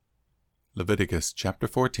Leviticus chapter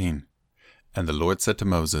 14. And the Lord said to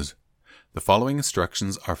Moses, The following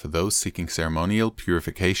instructions are for those seeking ceremonial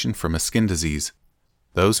purification from a skin disease.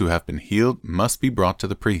 Those who have been healed must be brought to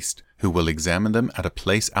the priest, who will examine them at a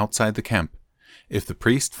place outside the camp. If the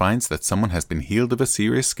priest finds that someone has been healed of a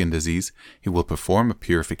serious skin disease, he will perform a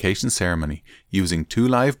purification ceremony using 2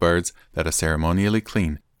 live birds that are ceremonially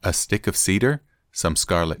clean, a stick of cedar, some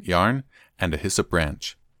scarlet yarn, and a hyssop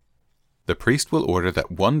branch. The priest will order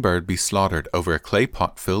that 1 bird be slaughtered over a clay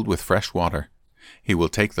pot filled with fresh water. He will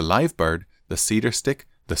take the live bird, the cedar stick,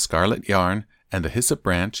 the scarlet yarn, and the hyssop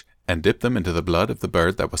branch, and dip them into the blood of the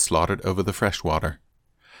bird that was slaughtered over the fresh water.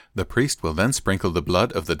 The priest will then sprinkle the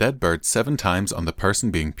blood of the dead bird 7 times on the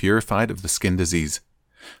person being purified of the skin disease.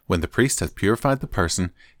 When the priest has purified the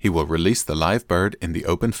person, he will release the live bird in the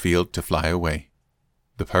open field to fly away.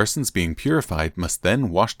 The persons being purified must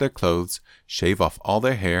then wash their clothes, shave off all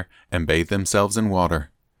their hair, and bathe themselves in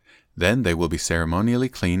water. Then they will be ceremonially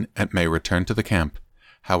clean and may return to the camp.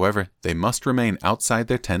 However, they must remain outside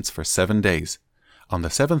their tents for 7 days. On the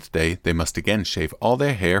 7th day, they must again shave all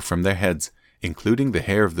their hair from their heads, including the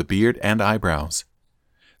hair of the beard and eyebrows.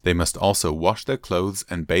 They must also wash their clothes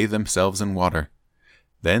and bathe themselves in water.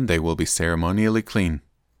 Then they will be ceremonially clean.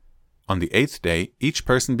 On the 8th day, each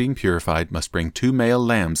person being purified must bring 2 male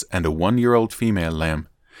lambs and a 1-year-old female lamb,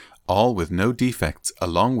 all with no defects,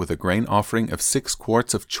 along with a grain offering of 6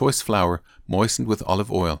 quarts of choice flour moistened with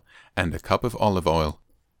olive oil, and a cup of olive oil.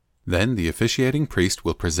 Then the officiating priest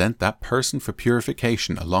will present that person for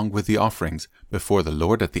purification along with the offerings before the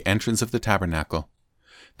Lord at the entrance of the tabernacle.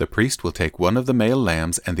 The priest will take 1 of the male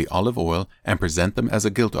lambs and the olive oil and present them as a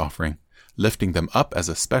guilt offering, lifting them up as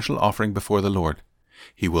a special offering before the Lord.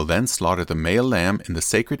 He will then slaughter the male lamb in the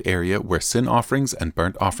sacred area where sin offerings and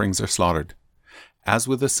burnt offerings are slaughtered. As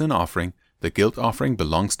with the sin offering, the guilt offering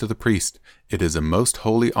belongs to the priest. It is a most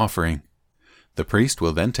holy offering. The priest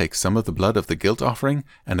will then take some of the blood of the guilt offering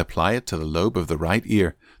and apply it to the lobe of the right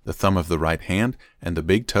ear, the thumb of the right hand, and the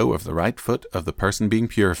big toe of the right foot of the person being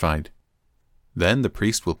purified. Then the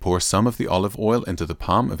priest will pour some of the olive oil into the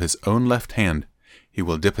palm of his own left hand. He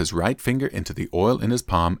will dip his right finger into the oil in his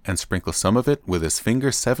palm and sprinkle some of it with his finger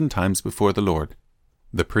 7 times before the Lord.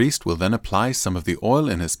 The priest will then apply some of the oil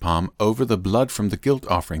in his palm over the blood from the guilt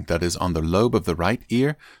offering that is on the lobe of the right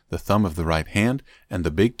ear, the thumb of the right hand, and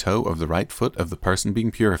the big toe of the right foot of the person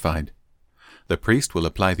being purified. The priest will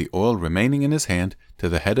apply the oil remaining in his hand to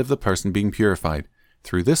the head of the person being purified.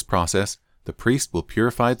 Through this process, the priest will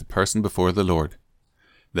purify the person before the Lord.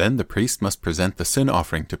 Then the priest must present the sin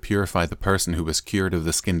offering to purify the person who was cured of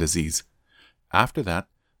the skin disease. After that,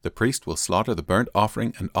 the priest will slaughter the burnt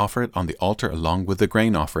offering and offer it on the altar along with the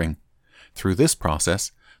grain offering. Through this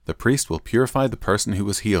process, the priest will purify the person who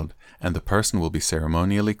was healed, and the person will be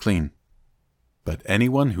ceremonially clean. But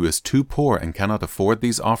anyone who is too poor and cannot afford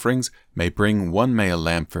these offerings may bring 1 male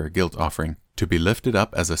lamb for a guilt offering, to be lifted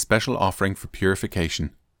up as a special offering for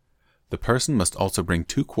purification. The person must also bring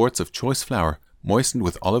 2 quarts of choice flour, moistened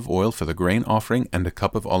with olive oil for the grain offering and a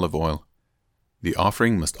cup of olive oil. The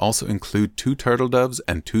offering must also include 2 turtle doves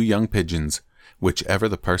and 2 young pigeons, whichever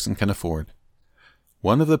the person can afford.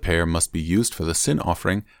 1 of the pair must be used for the sin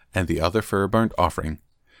offering and the other for a burnt offering.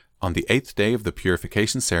 On the 8th day of the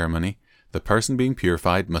purification ceremony, the person being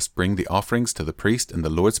purified must bring the offerings to the priest in the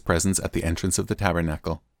Lord's presence at the entrance of the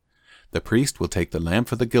tabernacle. The priest will take the lamb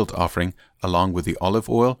for the guilt offering along with the olive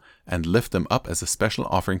oil and lift them up as a special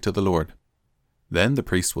offering to the Lord. Then the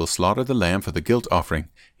priest will slaughter the lamb for the guilt offering.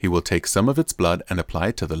 He will take some of its blood and apply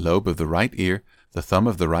it to the lobe of the right ear, the thumb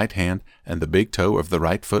of the right hand, and the big toe of the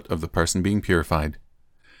right foot of the person being purified.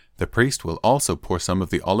 The priest will also pour some of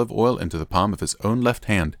the olive oil into the palm of his own left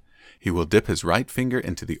hand. He will dip his right finger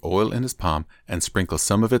into the oil in his palm and sprinkle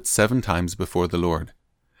some of it 7 times before the Lord.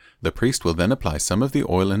 The priest will then apply some of the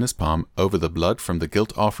oil in his palm over the blood from the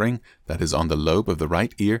guilt offering that is on the lobe of the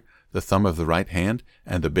right ear, the thumb of the right hand,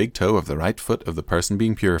 and the big toe of the right foot of the person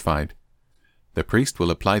being purified. The priest will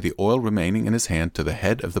apply the oil remaining in his hand to the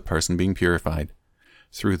head of the person being purified.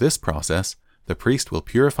 Through this process, the priest will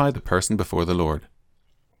purify the person before the Lord.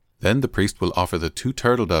 Then the priest will offer the 2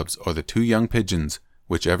 turtle doves or the 2 young pigeons,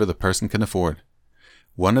 whichever the person can afford.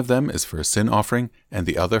 1 of them is for a sin offering and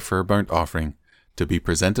the other for a burnt offering, to be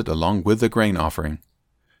presented along with the grain offering.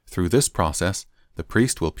 Through this process, the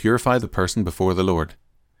priest will purify the person before the Lord.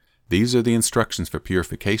 These are the instructions for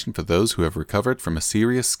purification for those who have recovered from a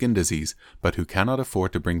serious skin disease, but who cannot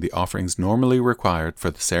afford to bring the offerings normally required for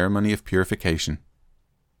the ceremony of purification.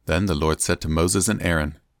 Then the Lord said to Moses and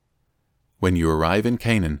Aaron, When you arrive in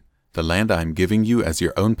Canaan, the land I am giving you as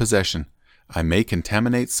your own possession, I may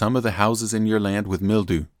contaminate some of the houses in your land with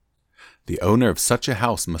mildew. The owner of such a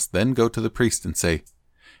house must then go to the priest and say,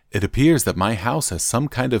 "It appears that my house has some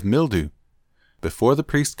kind of mildew." Before the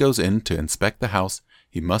priest goes in to inspect the house,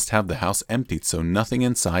 he must have the house emptied so nothing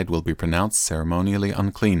inside will be pronounced ceremonially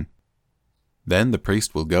unclean. Then the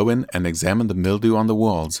priest will go in and examine the mildew on the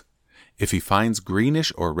walls. If he finds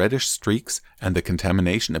greenish or reddish streaks and the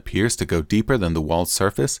contamination appears to go deeper than the wall's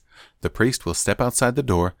surface, the priest will step outside the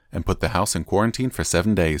door and put the house in quarantine for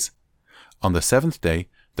 7 days. On the 7th day,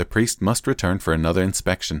 the priest must return for another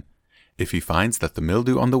inspection. If he finds that the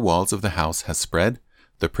mildew on the walls of the house has spread,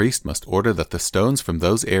 the priest must order that the stones from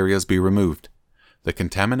those areas be removed. The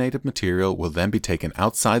contaminated material will then be taken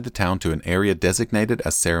outside the town to an area designated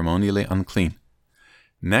as ceremonially unclean.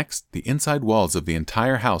 Next, the inside walls of the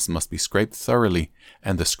entire house must be scraped thoroughly,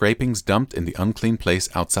 and the scrapings dumped in the unclean place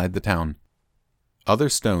outside the town. Other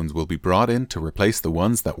stones will be brought in to replace the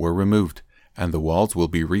ones that were removed, and the walls will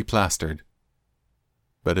be replastered.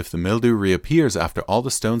 But if the mildew reappears after all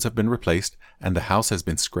the stones have been replaced and the house has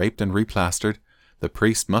been scraped and replastered, the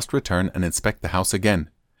priest must return and inspect the house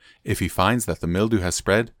again. If he finds that the mildew has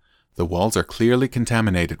spread, the walls are clearly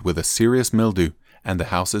contaminated with a serious mildew, and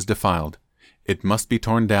the house is defiled. It must be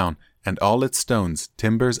torn down, and all its stones,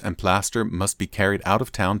 timbers, and plaster must be carried out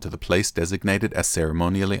of town to the place designated as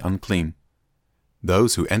ceremonially unclean.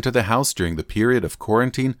 Those who enter the house during the period of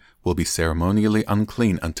quarantine will be ceremonially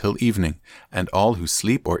unclean until evening, and all who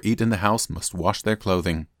sleep or eat in the house must wash their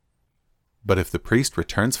clothing. But if the priest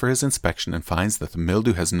returns for his inspection and finds that the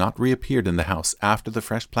mildew has not reappeared in the house after the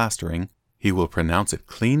fresh plastering, he will pronounce it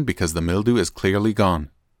clean because the mildew is clearly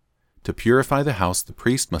gone. To purify the house, the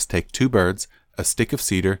priest must take 2 birds, a stick of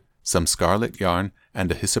cedar, some scarlet yarn,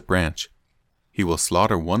 and a hyssop branch. He will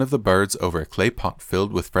slaughter one of the birds over a clay pot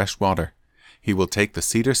filled with fresh water. He will take the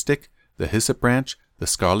cedar stick, the hyssop branch, the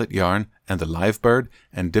scarlet yarn, and the live bird,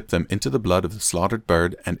 and dip them into the blood of the slaughtered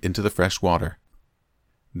bird and into the fresh water.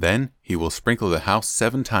 Then he will sprinkle the house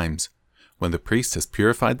 7 times. When the priest has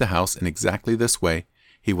purified the house in exactly this way,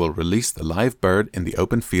 he will release the live bird in the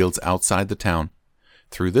open fields outside the town.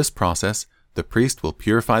 Through this process, the priest will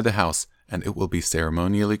purify the house, and it will be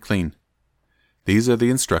ceremonially clean. These are the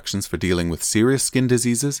instructions for dealing with serious skin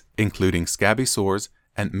diseases, including scabby sores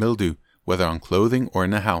and mildew, whether on clothing or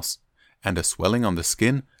in a house, and a swelling on the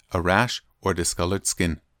skin, a rash, or discolored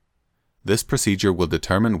skin. This procedure will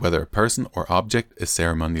determine whether a person or object is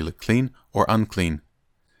ceremonially clean or unclean.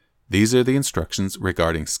 These are the instructions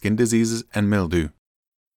regarding skin diseases and mildew.